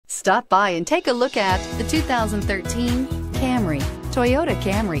Stop by and take a look at the 2013 Camry. Toyota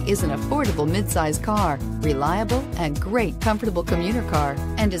Camry is an affordable midsize car, reliable and great comfortable commuter car,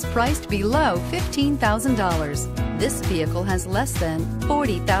 and is priced below $15,000. This vehicle has less than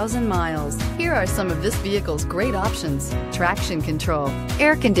 40,000 miles. Here are some of this vehicle's great options: traction control,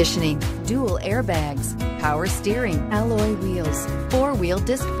 air conditioning, dual airbags, power steering, alloy wheels, four-wheel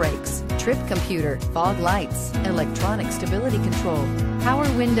disc brakes, trip computer, fog lights, electronic stability control,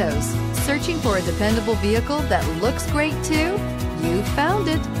 power windows. Searching for a dependable vehicle that looks great too? You found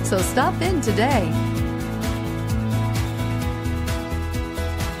it, so stop in today.